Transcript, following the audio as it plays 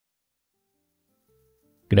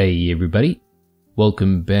G'day everybody,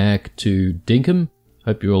 welcome back to Dinkum.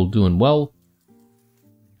 Hope you're all doing well.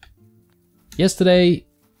 Yesterday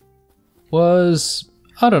was,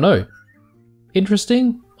 I don't know,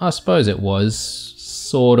 interesting? I suppose it was,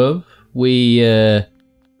 sort of. We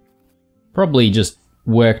probably just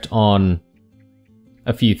worked on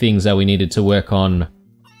a few things that we needed to work on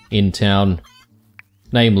in town,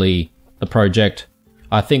 namely the project.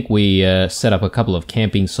 I think we set up a couple of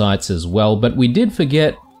camping sites as well, but we did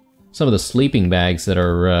forget some of the sleeping bags that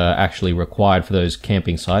are actually required for those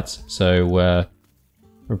camping sites. So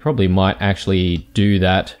we probably might actually do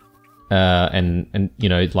that and you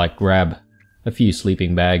know, like grab a few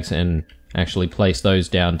sleeping bags and actually place those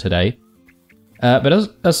down today. But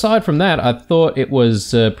aside from that, I thought it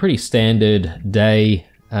was a pretty standard day.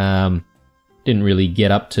 Didn't really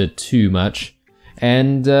get up to too much.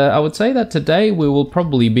 And I would say that today we will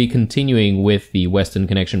probably be continuing with the Western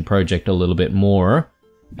Connection project a little bit more.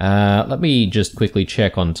 Let me just quickly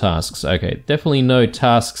check on tasks. Okay, definitely no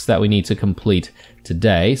tasks that we need to complete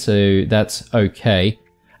today, so that's okay.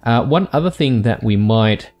 One other thing that we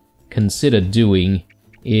might consider doing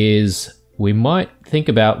is we might think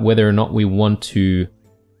about whether or not we want to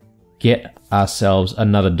get ourselves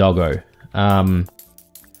another doggo.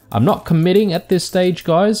 I'm not committing at this stage,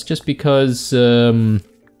 guys, just because, you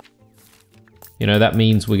know, that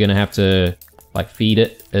means we're going to have to, like, feed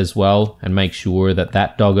it as well and make sure that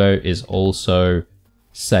that doggo is also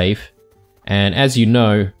safe. And as you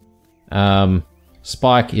know,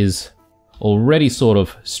 Spike is already sort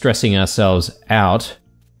of stressing ourselves out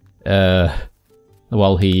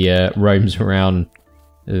while he roams around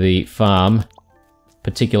the farm,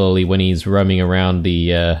 particularly when he's roaming around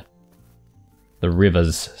the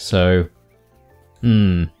rivers. So,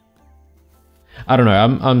 I don't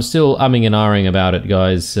know. I'm still umming and ahhing about it,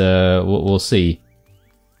 guys. We'll see.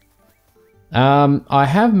 I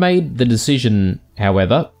have made the decision,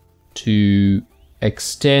 however, to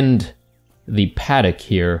extend the paddock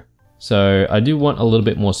here. So I do want a little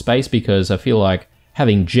bit more space because I feel like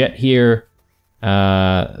having Jet here,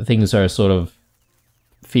 things are sort of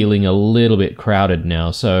feeling a little bit crowded now.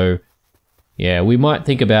 So yeah, we might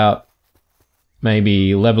think about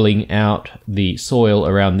maybe leveling out the soil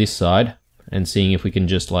around this side and seeing if we can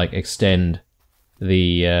just like extend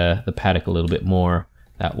the paddock a little bit more.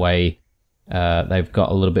 That way they've got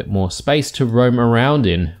a little bit more space to roam around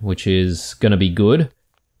in, which is going to be good.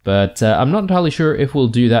 But I'm not entirely sure if we'll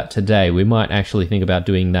do that today. We might actually think about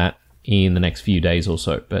doing that in the next few days or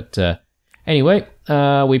so. But anyway,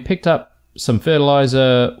 we picked up some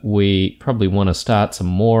fertilizer. We probably want to start some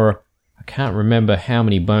more. I can't remember how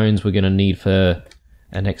many bones we're going to need for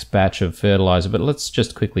a next batch of fertilizer, but let's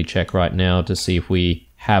just quickly check right now to see if we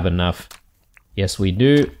have enough. Yes, we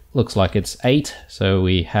do. Looks like it's 8, so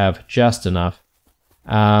we have just enough.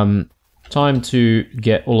 Time to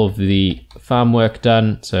get all of the farm work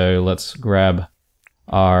done, so let's grab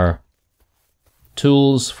our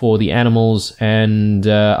tools for the animals, and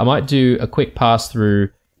I might do a quick pass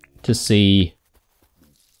through to see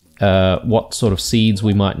what sort of seeds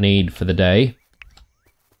we might need for the day,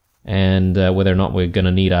 and whether or not we're going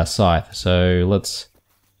to need our scythe. So let's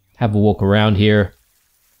have a walk around here.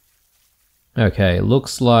 Okay,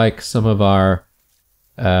 looks like some of our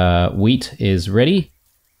wheat is ready,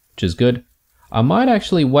 which is good. I might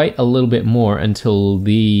actually wait a little bit more until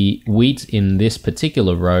the wheat in this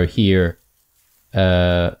particular row here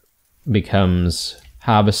becomes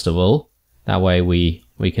harvestable. That way we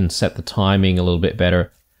can set the timing a little bit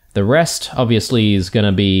better. The rest, obviously, is going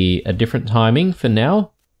to be a different timing for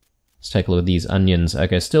now. Let's take a look at these onions.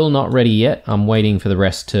 Okay, still not ready yet. I'm waiting for the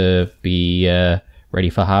rest to be ready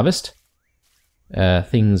for harvest.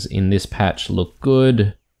 Things in this patch look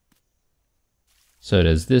good. So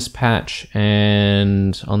does this patch.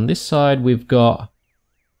 And on this side, we've got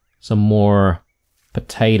some more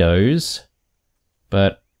potatoes.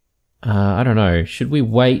 But I don't know. Should we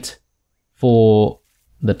wait for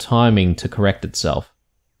the timing to correct itself?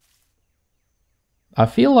 I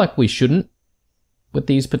feel like we shouldn't with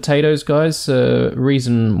these potatoes, guys.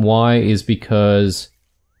 Reason why is because,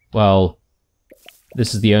 well,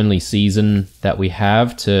 this is the only season that we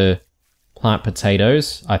have to plant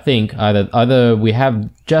potatoes. I think either we have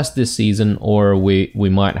just this season or we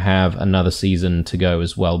might have another season to go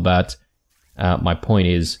as well. But my point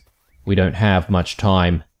is we don't have much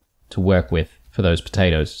time to work with for those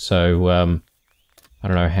potatoes. So I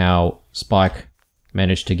don't know how Spike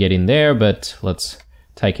managed to get in there, but let's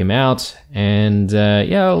take him out and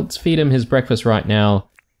yeah, let's feed him his breakfast right now,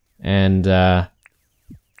 and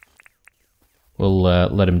we'll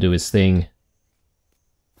let him do his thing.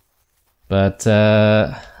 But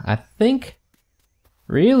I think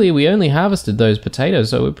Really? We only harvested those potatoes,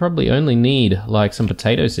 so we probably only need, like, some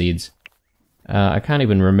potato seeds. I can't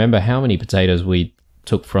even remember how many potatoes we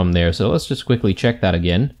took from there, so let's just quickly check that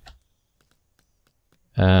again.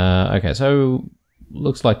 Okay, so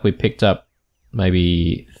looks like we picked up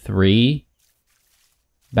maybe 3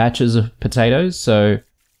 batches of potatoes, so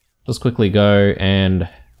let's quickly go and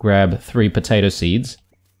grab 3 potato seeds.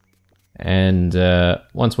 And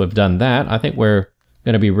once we've done that, I think we're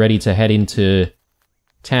going to be ready to head into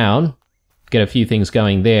town, get a few things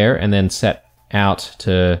going there, and then set out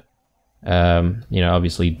to, you know,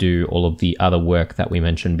 obviously do all of the other work that we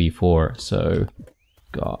mentioned before. So,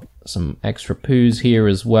 got some extra poos here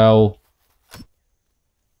as well.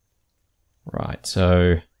 Right,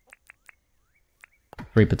 so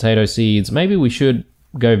 3 potato seeds. Maybe we should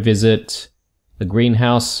go visit the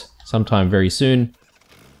greenhouse sometime very soon.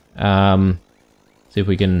 See if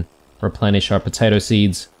we can replenish our potato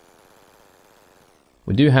seeds.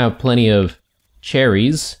 We do have plenty of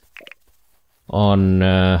cherries on,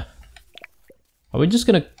 are we just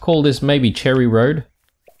gonna call this maybe Cherry Road?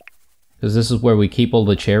 Because this is where we keep all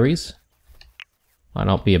the cherries. Might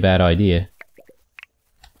not be a bad idea.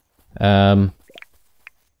 We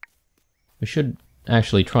should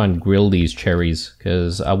actually try and grill these cherries,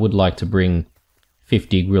 because I would like to bring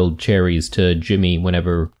 50 grilled cherries to Jimmy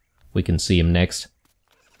whenever we can see him next.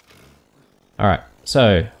 Alright,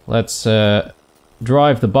 so let's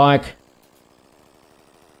drive the bike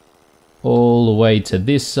all the way to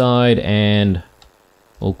this side, and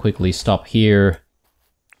we'll quickly stop here,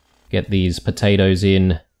 get these potatoes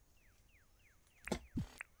in.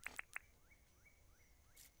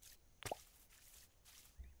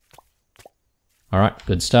 Alright,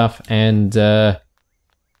 good stuff, and yeah,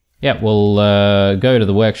 we'll go to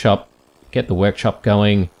the workshop, get the workshop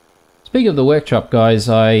going. Speaking of the workshop, guys,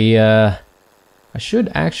 I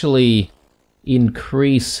should actually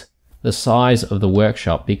increase the size of the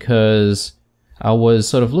workshop, because I was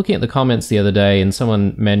sort of looking at the comments the other day and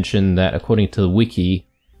someone mentioned that according to the wiki,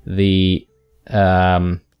 the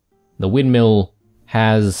windmill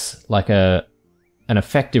has like an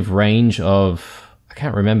effective range of, I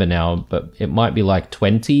can't remember now, but it might be like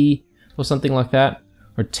 20 or something like that,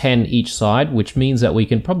 or 10 each side, which means that we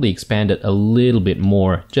can probably expand it a little bit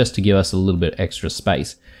more just to give us a little bit extra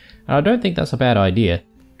space. And I don't think that's a bad idea,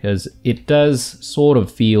 because it does sort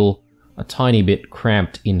of feel a tiny bit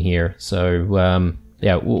cramped in here. So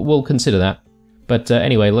yeah, we'll consider that. But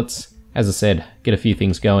anyway, let's, as I said, get a few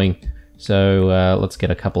things going. So let's get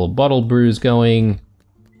a couple of bottle brews going,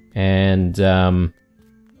 and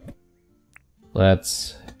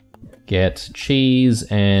let's get cheese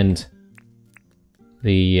and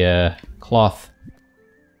the cloth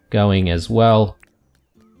going as well.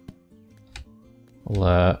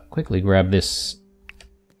 I'll quickly grab this.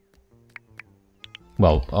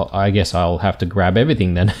 Well, I guess I'll have to grab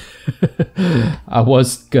everything then. I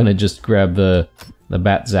was gonna just grab the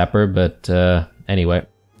bat zapper, but anyway,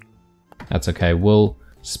 that's okay. We'll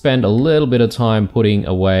spend a little bit of time putting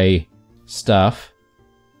away stuff.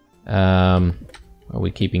 Are we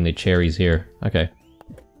keeping the cherries here? Okay.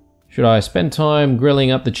 Should I spend time grilling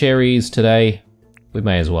up the cherries today? We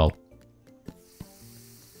may as well.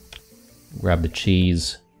 Grab the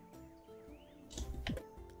cheese.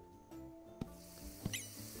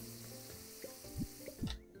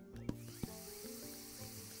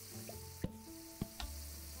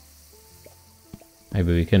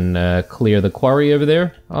 Maybe we can clear the quarry over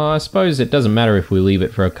there. I suppose it doesn't matter if we leave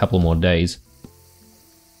it for a couple more days.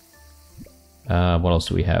 What else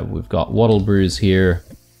do we have? We've got wattle brews here.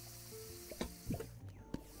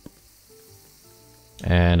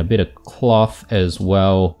 And a bit of cloth as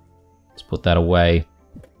well. Let's put that away.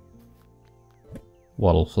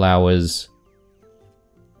 Wattle flowers.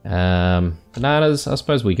 Bananas. I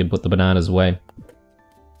suppose we could put the bananas away.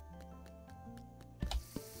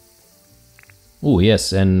 Oh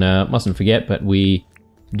yes, and mustn't forget, but we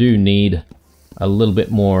do need a little bit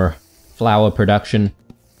more flour production.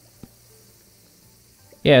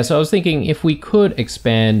 Yeah, so I was thinking if we could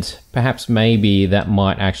expand, perhaps maybe that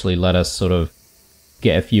might actually let us sort of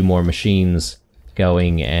get a few more machines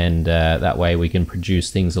going, and that way we can produce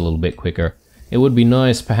things a little bit quicker. It would be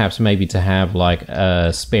nice perhaps maybe to have like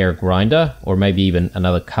a spare grinder, or maybe even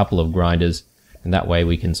another couple of grinders, and that way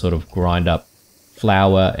we can sort of grind up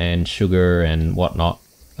flour and sugar and whatnot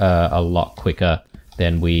a lot quicker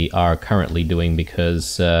than we are currently doing,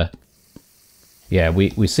 because yeah,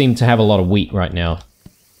 we seem to have a lot of wheat right now.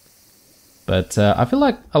 But I feel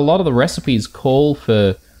like a lot of the recipes call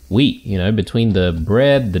for wheat, you know, between the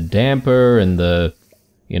bread, the damper, and the,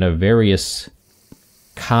 you know, various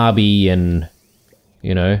carby and,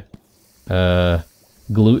 you know,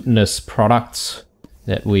 glutinous products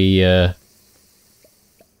that we have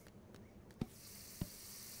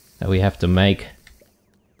to make.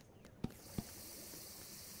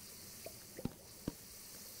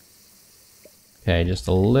 Okay, just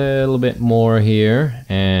a little bit more here,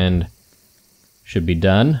 and should be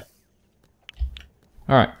done.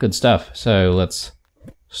 Alright, good stuff. So let's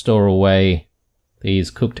store away these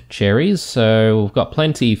cooked cherries. So we've got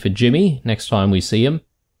plenty for Jimmy next time we see him.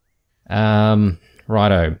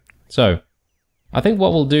 Righto. So I think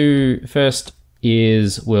what we'll do first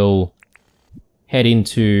is we'll head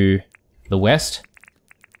into the west.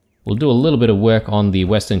 We'll do a little bit of work on the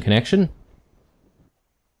western connection.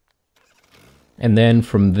 And then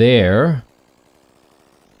from there,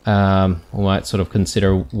 we might sort of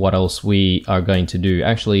consider what else we are going to do.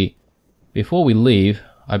 Actually, before we leave,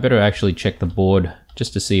 I better actually check the board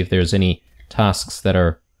just to see if there's any tasks that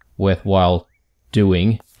are worthwhile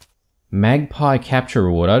doing. Magpie capture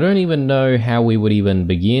reward. I don't even know how we would even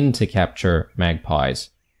begin to capture magpies.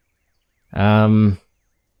 Would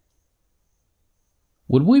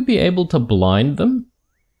we be able to blind them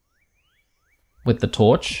with the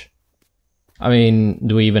torch? I mean,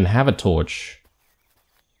 do we even have a torch?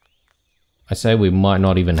 I say we might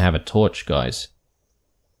not even have a torch, guys.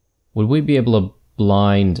 Would we be able to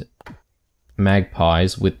blind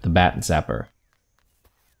magpies with the bat zapper?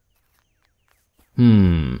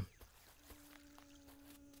 Ooh,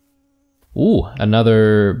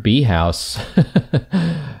 another bee house.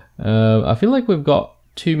 I feel like we've got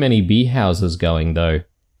too many bee houses going, though.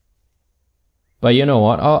 But you know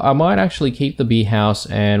what, I might actually keep the bee house,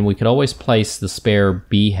 and we could always place the spare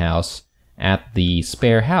bee house at the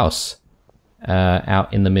spare house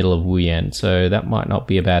out in the middle of Wuyan, so that might not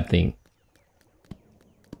be a bad thing.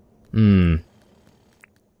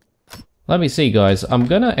 Let me see, guys. I'm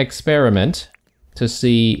gonna experiment to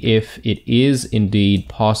see if it is indeed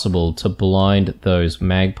possible to blind those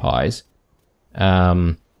magpies,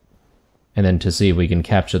 and then to see if we can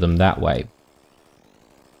capture them that way.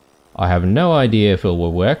 I have no idea if it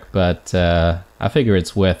will work, but I figure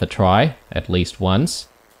it's worth a try, at least once.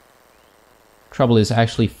 Trouble is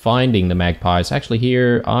actually finding the magpies. Actually,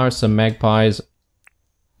 here are some magpies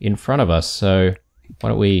in front of us, so why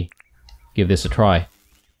don't we give this a try.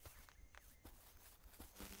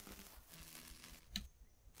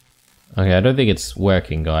 Okay, I don't think it's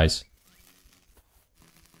working, guys.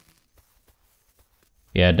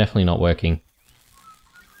 Yeah, definitely not working.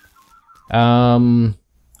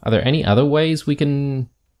 Are there any other ways we can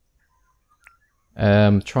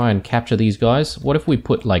try and capture these guys? What if we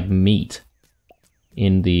put, like, meat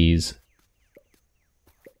in these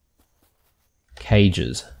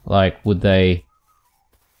cages? Like, would they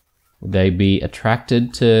be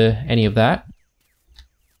attracted to any of that?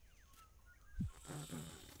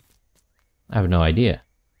 I have no idea.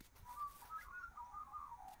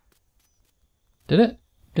 Did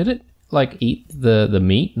it like eat the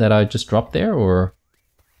meat that I just dropped there, or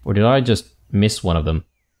did I just miss one of them?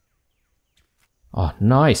 Oh,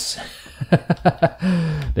 nice.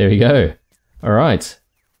 There we go. All right.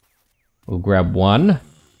 We'll grab one.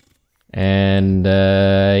 And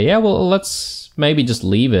yeah, well, let's maybe just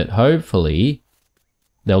leave it. Hopefully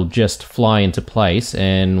they'll just fly into place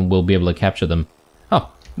and we'll be able to capture them.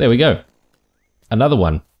 Oh, there we go. Another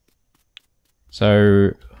one.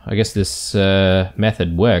 So I guess this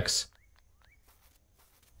method works.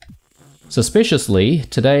 Suspiciously,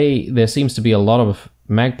 today there seems to be a lot of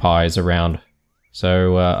magpies around.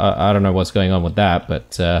 So I don't know what's going on with that,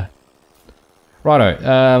 but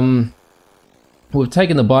righto. We've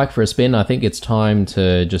taken the bike for a spin. I think it's time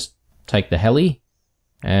to just take the heli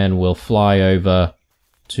and we'll fly over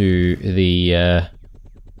to the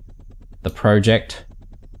project.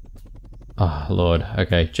 Oh, Lord.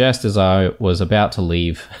 Okay, just as I was about to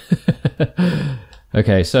leave.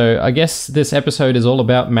 Okay, so I guess this episode is all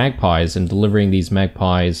about magpies and delivering these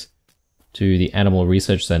magpies to the Animal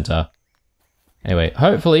Research Center. Anyway,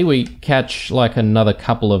 hopefully we catch like another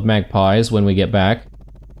couple of magpies when we get back.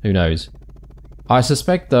 Who knows? I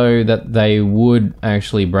suspect, though, that they would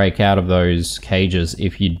actually break out of those cages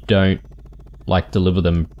if you don't, like, deliver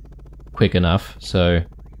them quick enough, so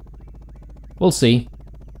we'll see.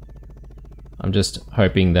 I'm just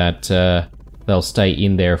hoping that they'll stay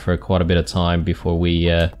in there for quite a bit of time before we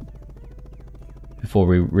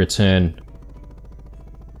return,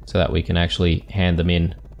 so that we can actually hand them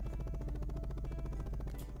in.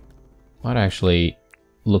 Might actually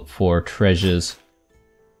look for treasures.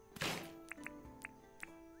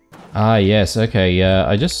 Ah, yes, okay,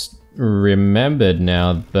 I just remembered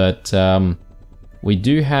now, but we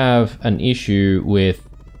do have an issue with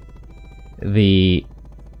the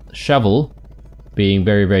shovel being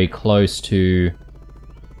very, very close to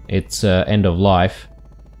its end of life.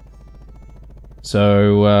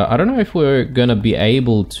 So I don't know if we're gonna be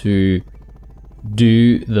able to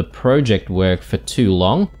do the project work for too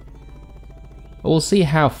long. We'll see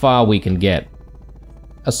how far we can get.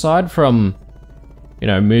 Aside from, you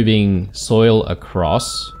know, moving soil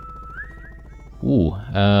across. Ooh,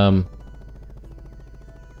 that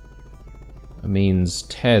means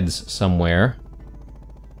Ted's somewhere.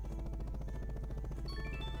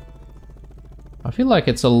 I feel like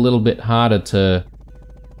it's a little bit harder to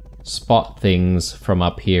spot things from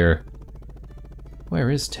up here. Where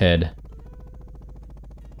is Ted?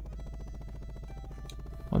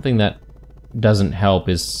 One thing that doesn't help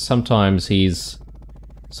is sometimes he's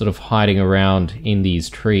sort of hiding around in these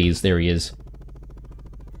trees. There he is.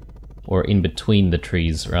 Or in between the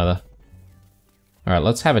trees, rather. Alright,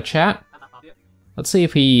 let's have a chat. Let's see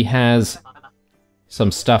if he has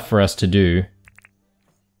some stuff for us to do.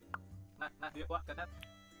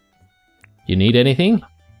 You need anything?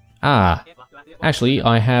 Ah, actually,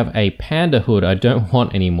 I have a panda hood I don't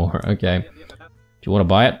want anymore. Okay. Do you want to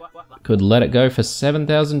buy it? Could let it go for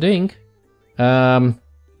 7,000 ink.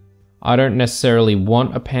 I don't necessarily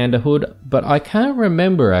want a panda hood, but I can't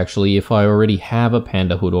remember actually if I already have a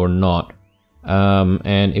panda hood or not.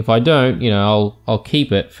 And if I don't, you know, I'll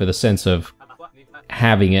keep it for the sense of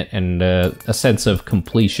having it and a sense of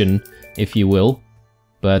completion, if you will.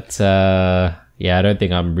 But yeah, I don't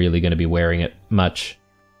think I'm really going to be wearing it much.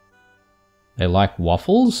 They like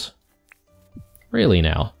waffles? Really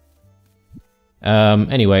now?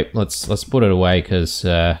 Anyway, let's put it away because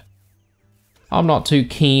I'm not too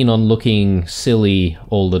keen on looking silly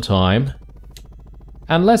all the time.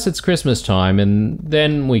 Unless it's Christmas time, and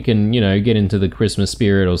then we can, you know, get into the Christmas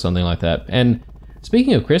spirit or something like that. And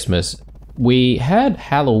speaking of Christmas, we had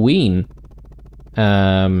Halloween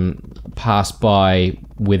pass by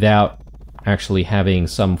without actually having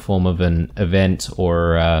some form of an event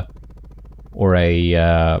or an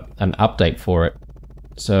update for it.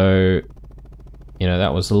 So, you know,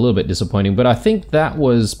 that was a little bit disappointing. But I think that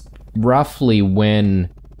was roughly when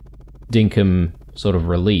Dinkum sort of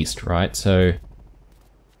released, right? So,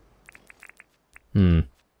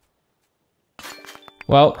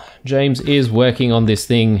 well, James is working on this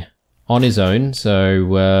thing on his own,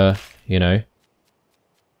 so, you know,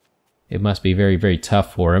 it must be very, very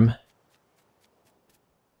tough for him.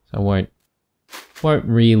 So I won't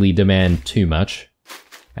really demand too much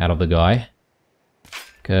out of the guy.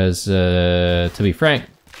 Because, to be frank,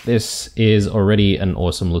 this is already an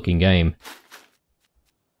awesome looking game.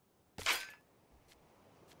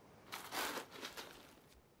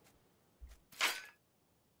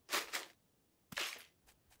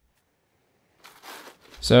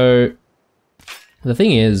 So, the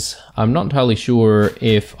thing is, I'm not entirely sure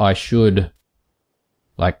if I should,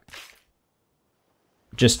 like,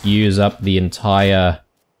 just use up the entire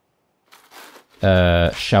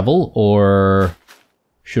shovel, or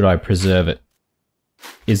should I preserve it?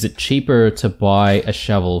 Is it cheaper to buy a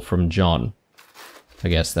shovel from John? I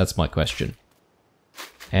guess that's my question.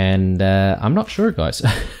 And I'm not sure, guys.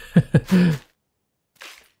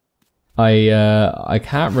 I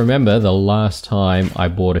can't remember the last time I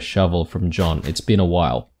bought a shovel from John. It's been a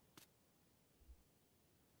while.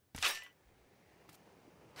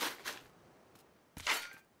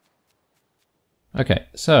 Okay,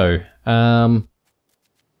 so I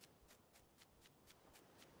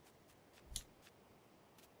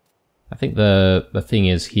think the thing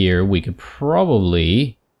is here, we could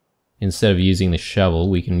probably, instead of using the shovel,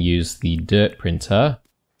 we can use the dirt printer,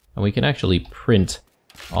 and we can actually print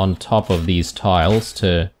on top of these tiles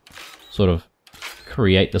to sort of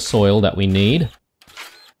create the soil that we need.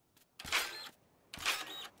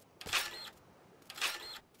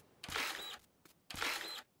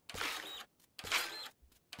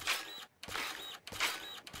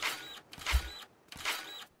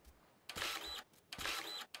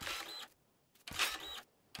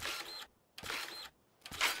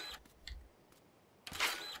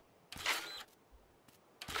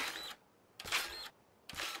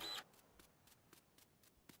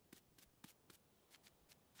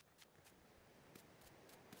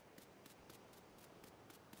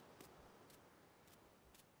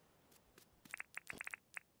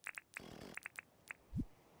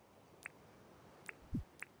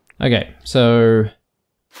 Okay, so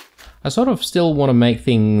I sort of still want to make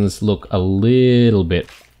things look a little bit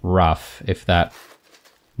rough, if that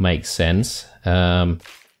makes sense. So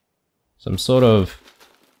I'm sort of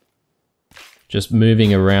just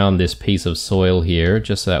moving around this piece of soil here,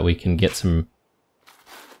 just so that we can get some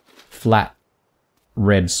flat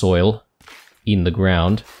red soil in the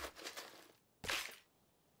ground.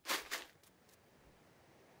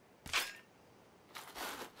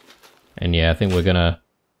 And yeah, I think we're gonna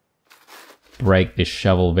break this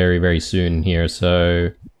shovel very, very soon here.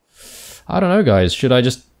 So, I don't know, guys. Should I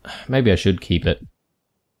just... Maybe I should keep it.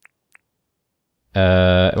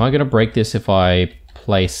 Am I gonna break this if I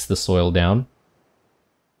place the soil down?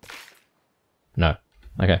 No.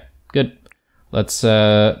 Okay, good. Let's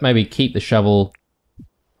maybe keep the shovel.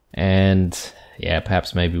 And yeah,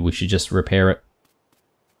 perhaps maybe we should just repair it.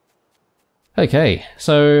 Okay,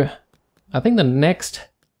 so I think the next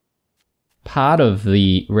part of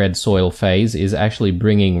the red soil phase is actually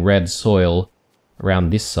bringing red soil around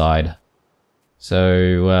this side.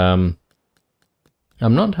 So I'm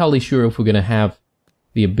not entirely sure if we're going to have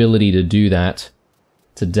the ability to do that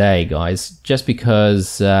today, guys, just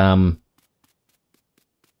because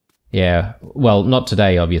yeah, well, not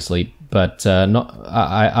today, obviously, but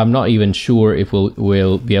I'm not even sure if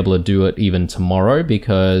we'll be able to do it even tomorrow,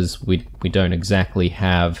 because we don't exactly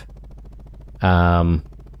have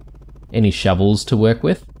any shovels to work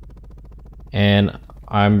with, and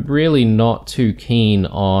I'm really not too keen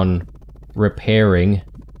on repairing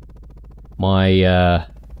my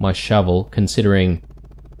my shovel, considering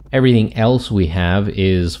everything else we have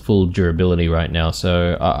is full durability right now.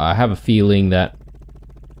 So I have a feeling that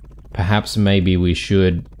perhaps maybe we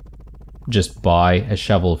should just buy a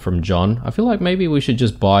shovel from John. I feel like maybe we should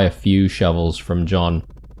just buy a few shovels from John.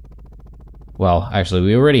 Well, actually,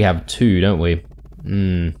 we already have 2, don't we?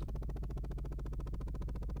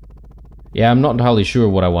 Yeah, I'm not entirely sure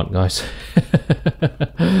what I want, guys.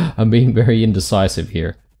 I'm being very indecisive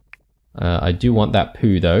here. I do want that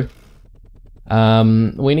poo, though.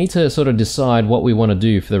 We need to sort of decide what we want to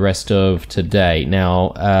do for the rest of today.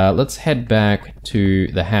 Now, let's head back to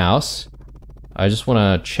the house. I just want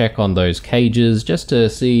to check on those cages just to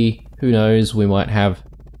see, who knows, we might have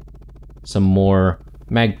some more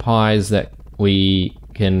magpies that we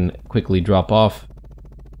can quickly drop off.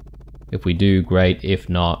 If we do, great. If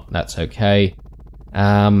not, that's okay.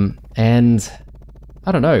 And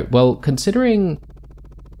I don't know. Well, considering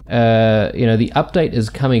you know, the update is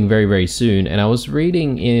coming very, very soon, and I was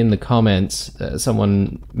reading in the comments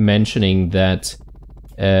someone mentioning that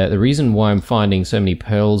the reason why I'm finding so many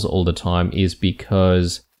pearls all the time is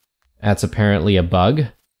because that's apparently a bug,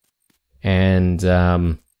 and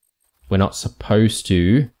we're not supposed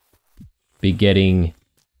to be getting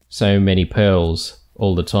so many pearls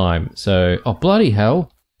all the time. So, oh bloody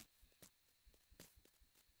hell!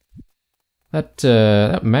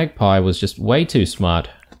 That magpie was just way too smart.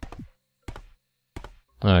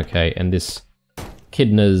 Okay, and this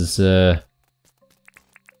Kidna's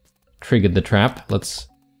triggered the trap. Let's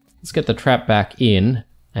get the trap back in,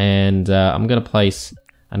 and I'm gonna place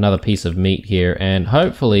another piece of meat here, and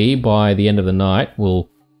hopefully by the end of the night we'll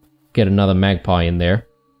get another magpie in there.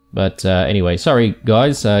 But anyway, sorry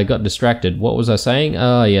guys, I got distracted. What was I saying?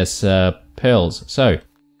 Ah, yes, pearls. So,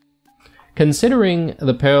 considering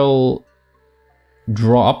the pearl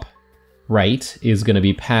drop rate is going to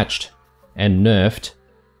be patched and nerfed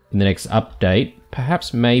in the next update,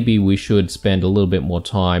 perhaps maybe we should spend a little bit more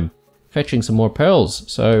time fetching some more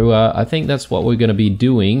pearls. So I think that's what we're going to be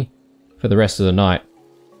doing for the rest of the night,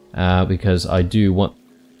 because I do want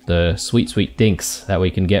the sweet, sweet dinks that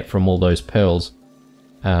we can get from all those pearls.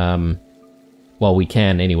 Well, we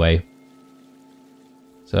can anyway.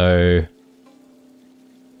 So,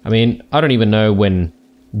 I mean, I don't even know when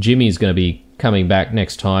Jimmy's going to be coming back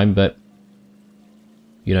next time, but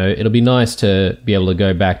you know, it'll be nice to be able to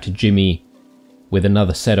go back to Jimmy with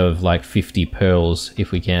another set of like 50 pearls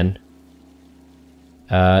if we can.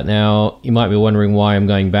 Now, you might be wondering why I'm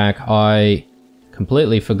going back. I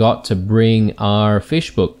completely forgot to bring our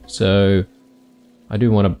fish book, so I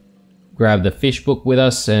do want to grab the fish book with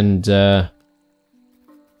us and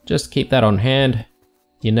just keep that on hand.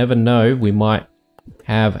 You never know, we might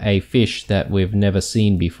have a fish that we've never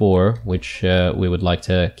seen before, which we would like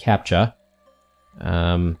to capture.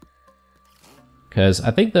 Because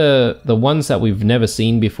I think the ones that we've never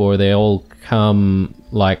seen before, they all come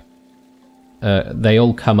like they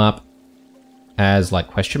all come up as like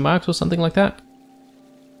question marks or something like that,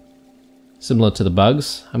 similar to the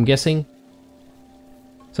bugs, I'm guessing.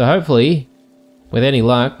 So hopefully, with any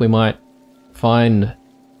luck, we might find,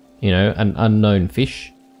 you know, an unknown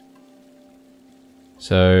fish.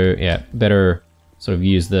 So yeah, better sort of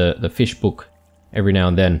use the fish book every now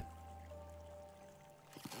and then.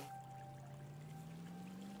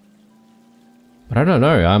 But I don't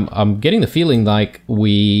know, I'm getting the feeling like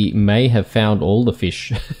we may have found all the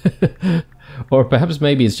fish. Or perhaps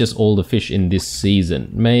maybe it's just all the fish in this season.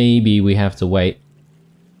 Maybe we have to wait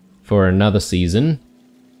for another season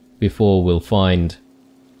before we'll find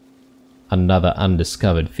another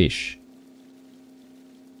undiscovered fish.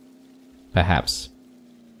 perhaps.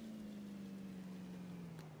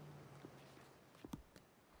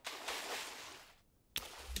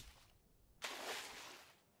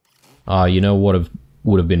 Oh, you know what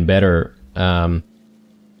would have been better?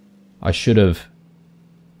 I should have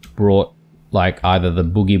brought like either the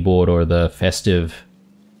boogie board or the festive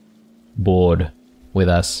board with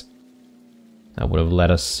us. That would have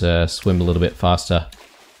let us swim a little bit faster.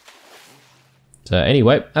 So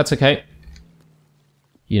anyway, that's okay.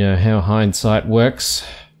 You know how hindsight works.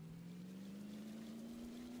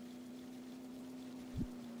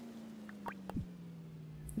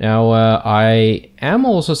 Now, I am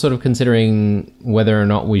also sort of considering whether or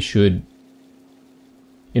not we should,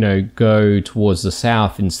 you know, go towards the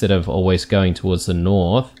south instead of always going towards the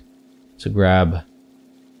north to grab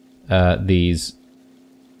these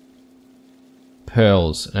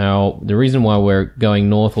pearls. Now, the reason why we're going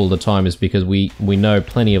north all the time is because we know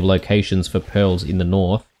plenty of locations for pearls in the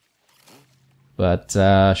north. But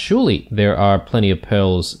surely there are plenty of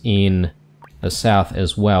pearls in the south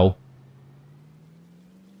as well.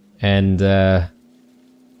 And the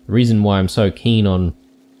reason why I'm so keen on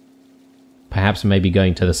perhaps maybe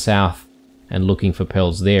going to the south and looking for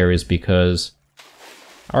pearls there is because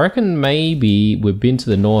I reckon maybe we've been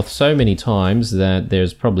to the north so many times that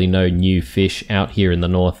there's probably no new fish out here in the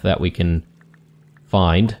north that we can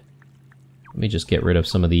find. Let me just get rid of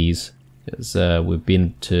some of these, because we've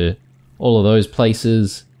been to all of those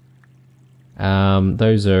places.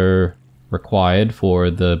 Those are required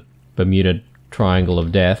for the Bermuda Triangle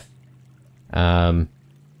of Death. But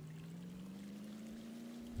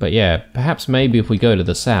yeah, perhaps maybe if we go to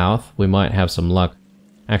the south, we might have some luck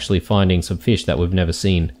actually finding some fish that we've never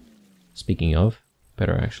seen. Speaking of,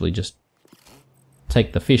 better actually just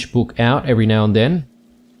take the fish book out every now and then.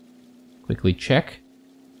 Quickly check.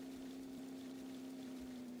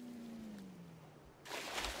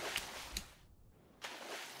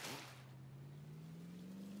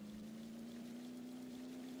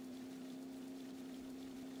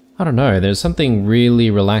 I don't know, there's something really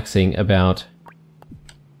relaxing about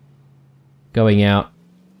going out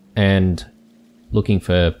and looking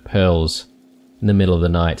for pearls in the middle of the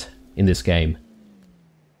night in this game.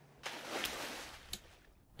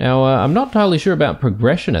 Now, I'm not entirely sure about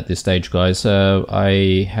progression at this stage, guys.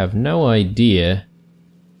 I have no idea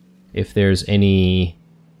if there's any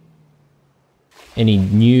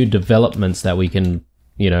new developments that we can,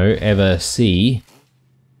 you know, ever see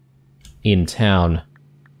in town.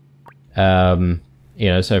 You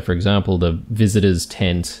know, so for example, the visitor's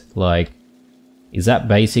tent, like, is that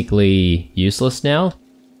basically useless now?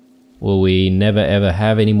 Will we never ever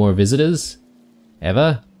have any more visitors?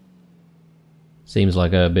 Ever? Seems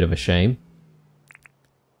like a bit of a shame.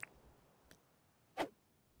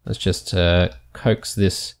 Let's just coax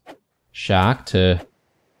this shark to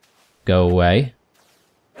go away.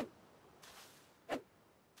 I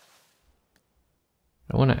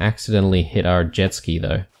don't want to accidentally hit our jet ski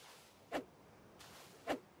though.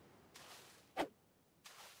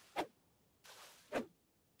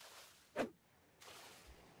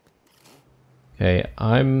 Okay,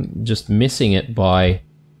 I'm just missing it by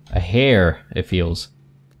a hair, it feels.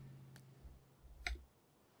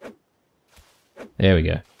 There we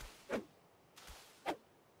go.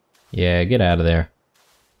 Yeah, get out of there.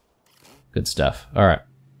 Good stuff. Alright.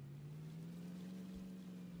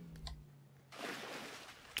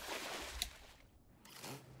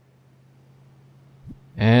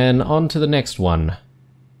 And on to the next one.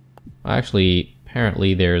 Actually,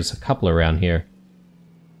 apparently there's a couple around here.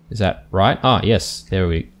 Is that right? Ah, yes, there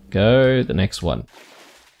we go. The next one.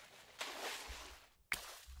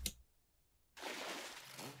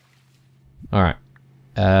 Alright.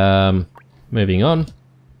 Moving on.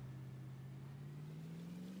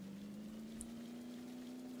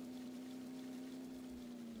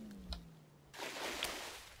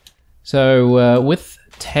 So, with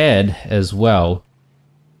Ted as well,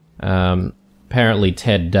 apparently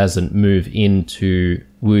Ted doesn't move into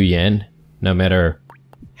Wu Yan, no matter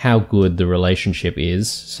how good the relationship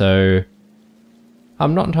is, so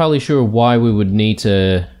I'm not entirely sure why we would need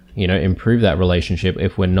to, you know, improve that relationship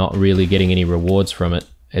if we're not really getting any rewards from it.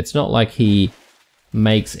 It's not like he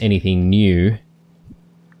makes anything new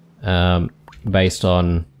based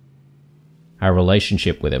on our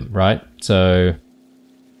relationship with him, right? So,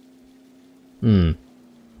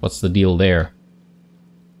 what's the deal there?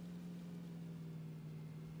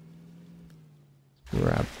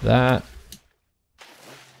 Grab that.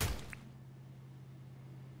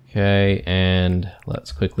 Okay, and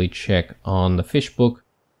let's quickly check on the fish book.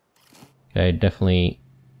 Okay, definitely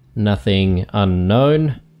nothing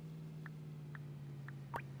unknown.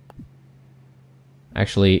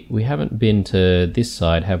 Actually, we haven't been to this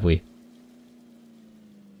side, have we?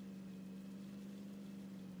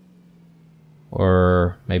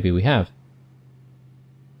 Or maybe we have.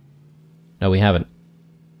 No, we haven't.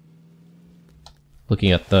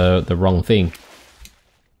 Looking at the wrong thing.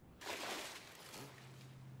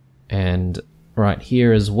 And right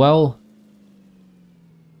here as well.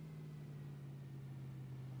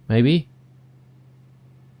 Maybe?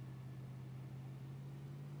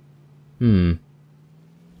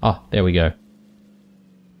 Oh, there we go.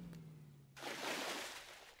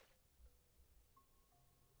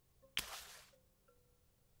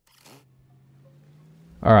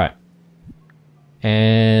 Alright.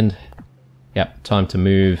 And... yep, time to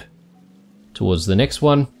move towards the next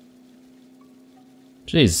one.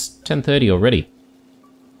 Jeez, 10:30 already.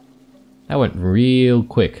 That went real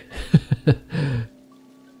quick.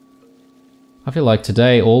 I feel like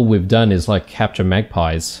today all we've done is like capture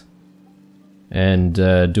magpies and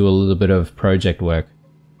do a little bit of project work.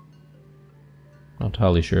 Not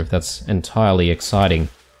entirely sure if that's entirely exciting.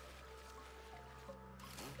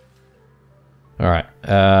 Alright,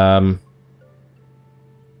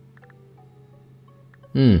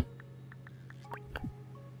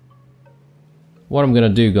 what I'm gonna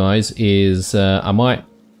do, guys, is I might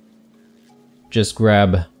just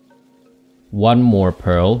grab one more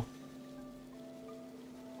pearl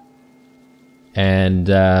and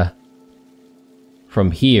from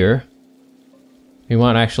here we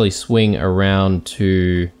might actually swing around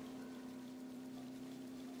to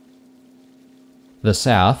the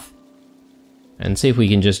south and see if we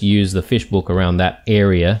can just use the fish book around that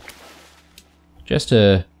area just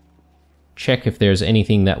to check if there's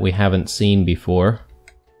anything that we haven't seen before.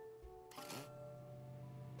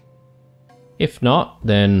 If not,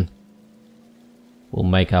 then we'll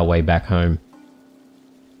make our way back home.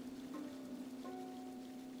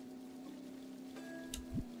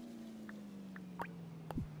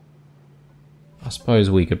 I suppose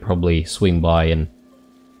we could probably swing by and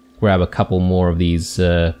grab a couple more of these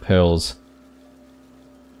pearls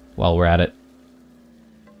while we're at it.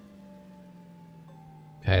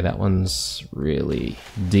 Okay, that one's really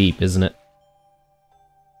deep, isn't it?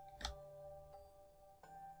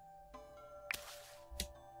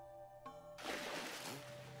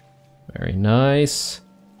 Very nice.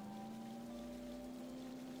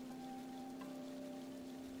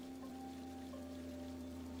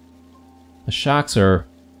 The sharks are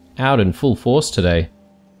out in full force today.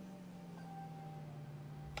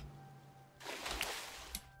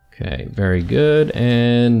 Okay, very good,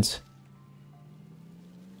 and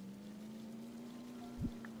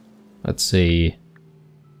let's see.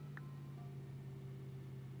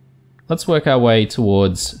 Let's work our way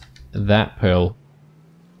towards that pearl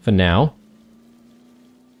for now.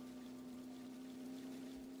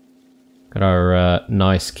 Got our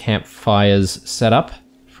nice campfires set up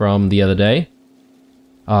from the other day.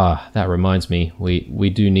 Ah, that reminds me, we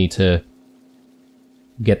do need to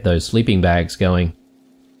get those sleeping bags going.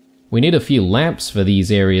 We need a few lamps for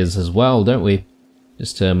these areas as well, don't we?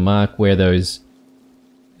 Just to mark where those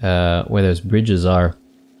bridges are.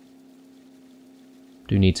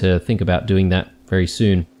 Do need to think about doing that very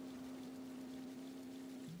soon.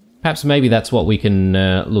 Perhaps maybe that's what we can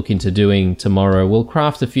look into doing tomorrow. We'll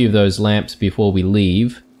craft a few of those lamps before we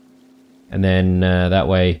leave, and then that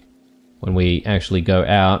way, when we actually go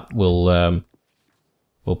out, we'll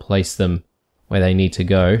place them where they need to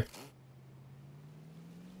go.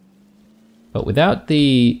 But without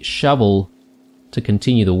the shovel to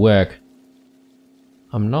continue the work,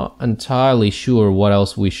 I'm not entirely sure what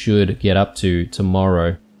else we should get up to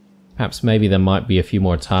tomorrow. Perhaps maybe there might be a few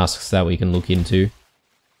more tasks that we can look into.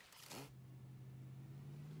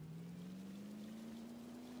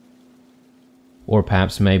 Or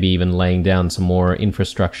perhaps maybe even laying down some more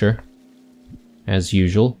infrastructure, as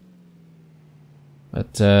usual.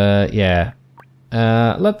 But yeah,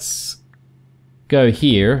 let's go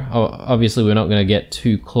here. Obviously we're not going to get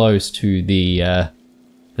too close to the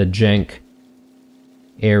jank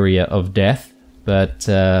area of death, but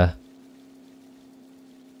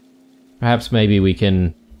perhaps maybe we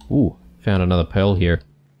can... Ooh, found another pearl here.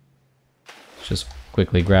 Let's just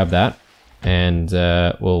quickly grab that, and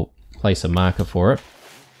we'll place a marker for it.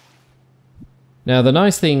 Now the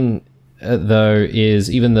nice thing though is,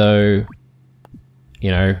 even though,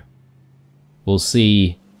 you know, we'll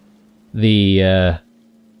see the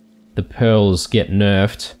pearls get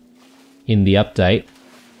nerfed in the update,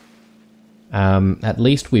 at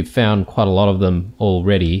least we've found quite a lot of them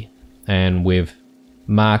already, and we've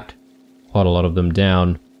marked quite a lot of them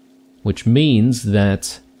down, which means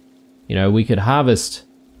that, you know, we could harvest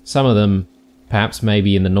some of them perhaps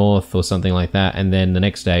maybe in the north or something like that, and then the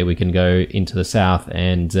next day we can go into the south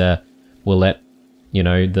and we'll let, you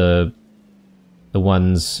know, the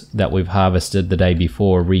ones that we've harvested the day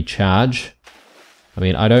before recharge. I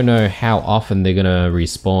mean, I don't know how often they're gonna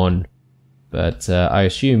respawn, but I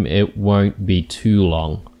assume it won't be too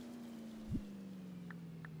long.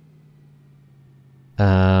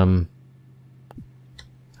 Have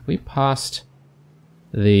we passed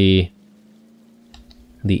the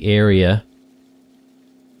area?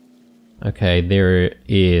 Okay, there it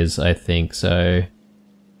is, I think, so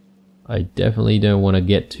I definitely don't want to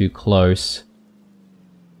get too close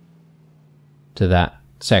to that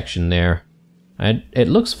section there. It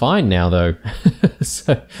looks fine now though,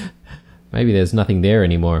 so maybe there's nothing there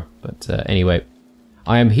anymore, but anyway,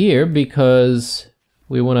 I am here because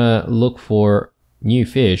we want to look for new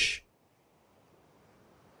fish,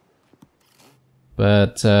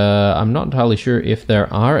 but I'm not entirely sure if there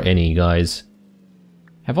are any, guys.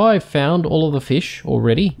 Have I found all of the fish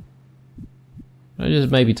already? I'll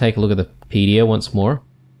just maybe take a look at the pedia once more.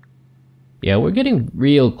 Yeah, we're getting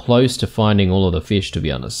real close to finding all of the fish, to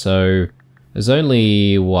be honest. So there's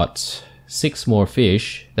only, what, 6 more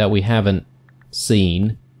fish that we haven't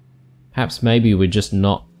seen. Perhaps maybe we're just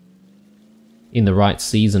not in the right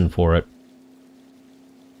season for it.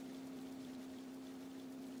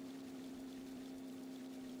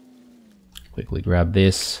 Quickly grab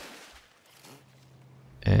this.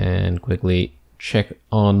 And quickly check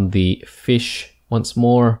on the fish once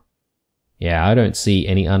more. Yeah, I don't see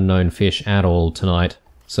any unknown fish at all tonight.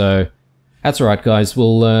 So that's alright, guys.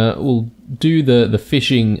 We'll do the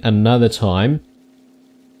fishing another time.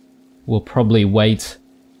 We'll probably wait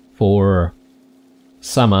for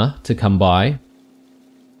summer to come by,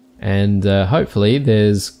 and hopefully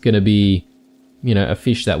there's gonna be, you know, a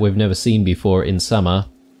fish that we've never seen before in summer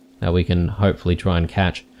that we can hopefully try and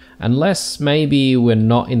catch. Unless maybe we're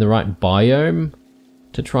not in the right biome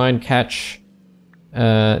to try and catch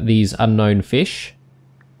these unknown fish.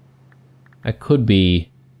 That could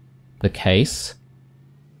be the case.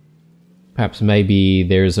 Perhaps maybe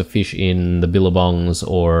there's a fish in the billabongs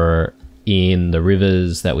or in the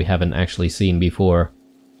rivers that we haven't actually seen before.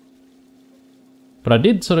 But I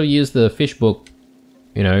did sort of use the fish book,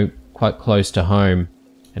 you know, quite close to home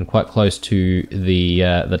and quite close to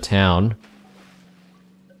the town.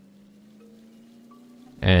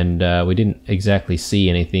 And we didn't exactly see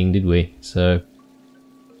anything, did we? So,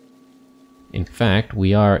 in fact,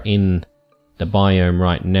 we are in the biome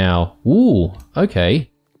right now. Ooh,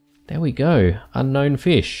 okay. There we go. Unknown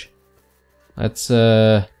fish. Let's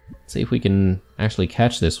see if we can actually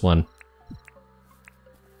catch this one.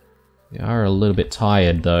 We are a little bit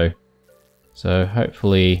tired though, so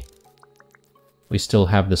hopefully we still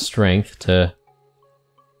have the strength to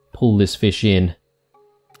pull this fish in.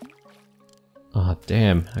 Oh,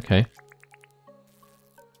 damn. Okay.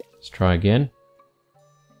 Let's try again.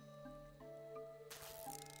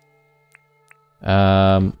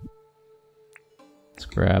 Let's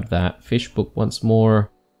grab that fish book once more.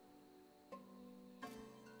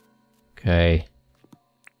 Okay.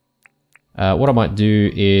 What I might do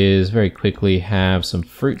is very quickly have some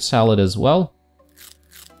fruit salad as well,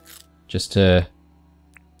 just to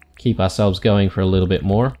keep ourselves going for a little bit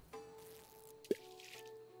more.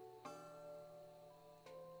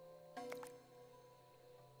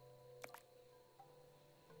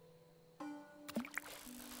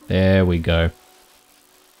 There we go.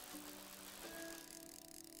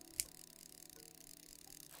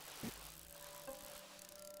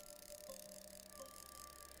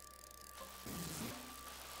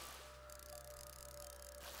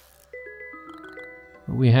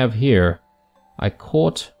 What we have here, I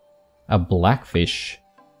caught a blackfish.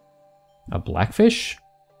 A blackfish?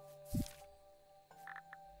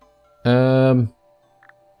 Well,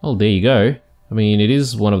 there you go. I mean, it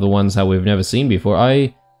is one of the ones that we've never seen before.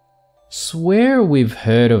 I swear we've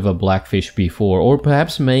heard of a blackfish before, or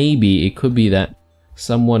perhaps maybe it could be that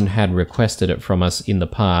someone had requested it from us in the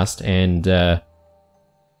past and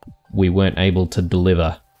we weren't able to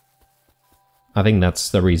deliver. I think that's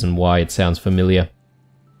the reason why it sounds familiar.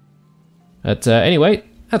 But anyway,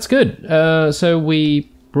 that's good. So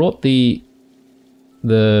we brought the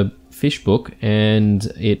fish book and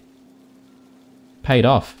it paid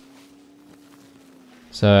off.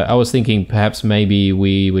 So I was thinking perhaps maybe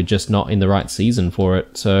we were just not in the right season for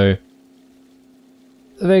it. So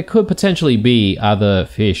there could potentially be other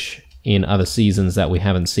fish in other seasons that we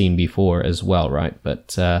haven't seen before as well, right?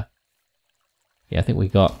 But yeah, I think we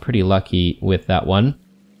got pretty lucky with that one.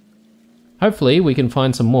 Hopefully we can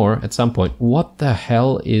find some more at some point. What the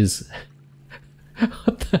hell is...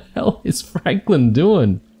 what the hell is Franklin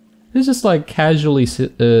doing? It's just like casually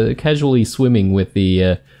swimming with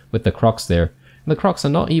the crocs there. And the crocs are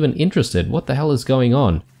not even interested. What the hell is going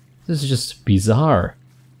on? This is just bizarre.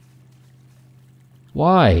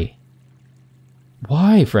 Why?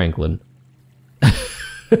 Why, Franklin?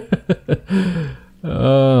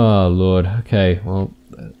 Oh, Lord. Okay, well,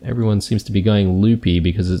 everyone seems to be going loopy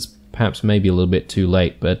because it's perhaps maybe a little bit too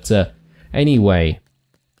late. But anyway,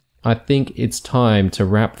 I think it's time to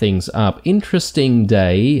wrap things up. Interesting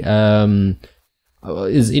day.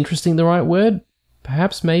 Is interesting the right word?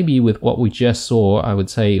 Perhaps maybe with what we just saw, I would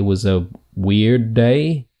say it was a weird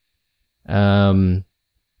day.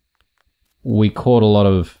 We caught a lot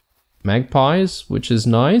of magpies, which is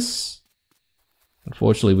nice.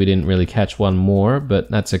 Unfortunately, we didn't really catch one more,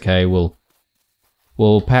 but that's okay. We'll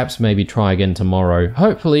perhaps maybe try again tomorrow.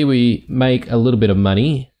 Hopefully we make a little bit of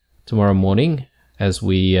money tomorrow morning as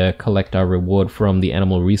we collect our reward from the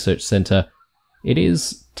Animal Research Center. It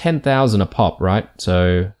is 10,000 a pop, right?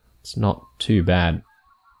 So it's not too bad.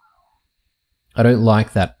 I don't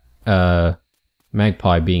like that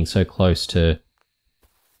magpie being so close to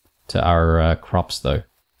our crops though.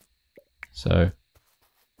 So,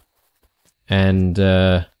 and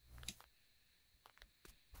I'm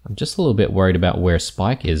just a little bit worried about where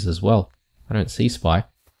Spike is as well. I don't see Spike.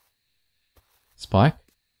 Spike?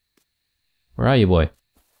 Where are you, boy?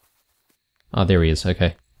 Oh, there he is,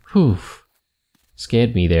 okay. Whew.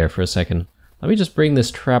 Scared me there for a second. Let me just bring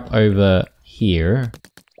this trap over here.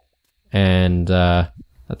 And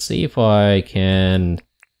let's see if I can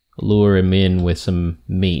lure him in with some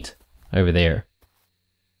meat over there.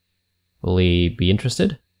 Will he be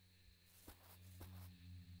interested?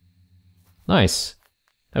 Nice.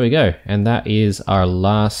 There we go. And that is our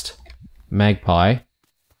last magpie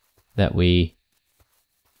that we,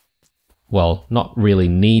 well, not really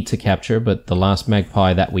need to capture, but the last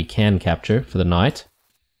magpie that we can capture for the night.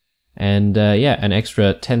 And yeah, an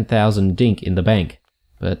extra 10,000 dink in the bank.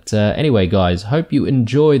 But anyway, guys, hope you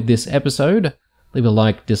enjoyed this episode. Leave a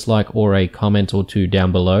like, dislike, or a comment or two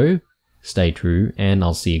down below. Stay true, and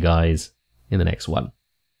I'll see you guys in the next one.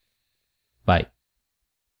 Bye.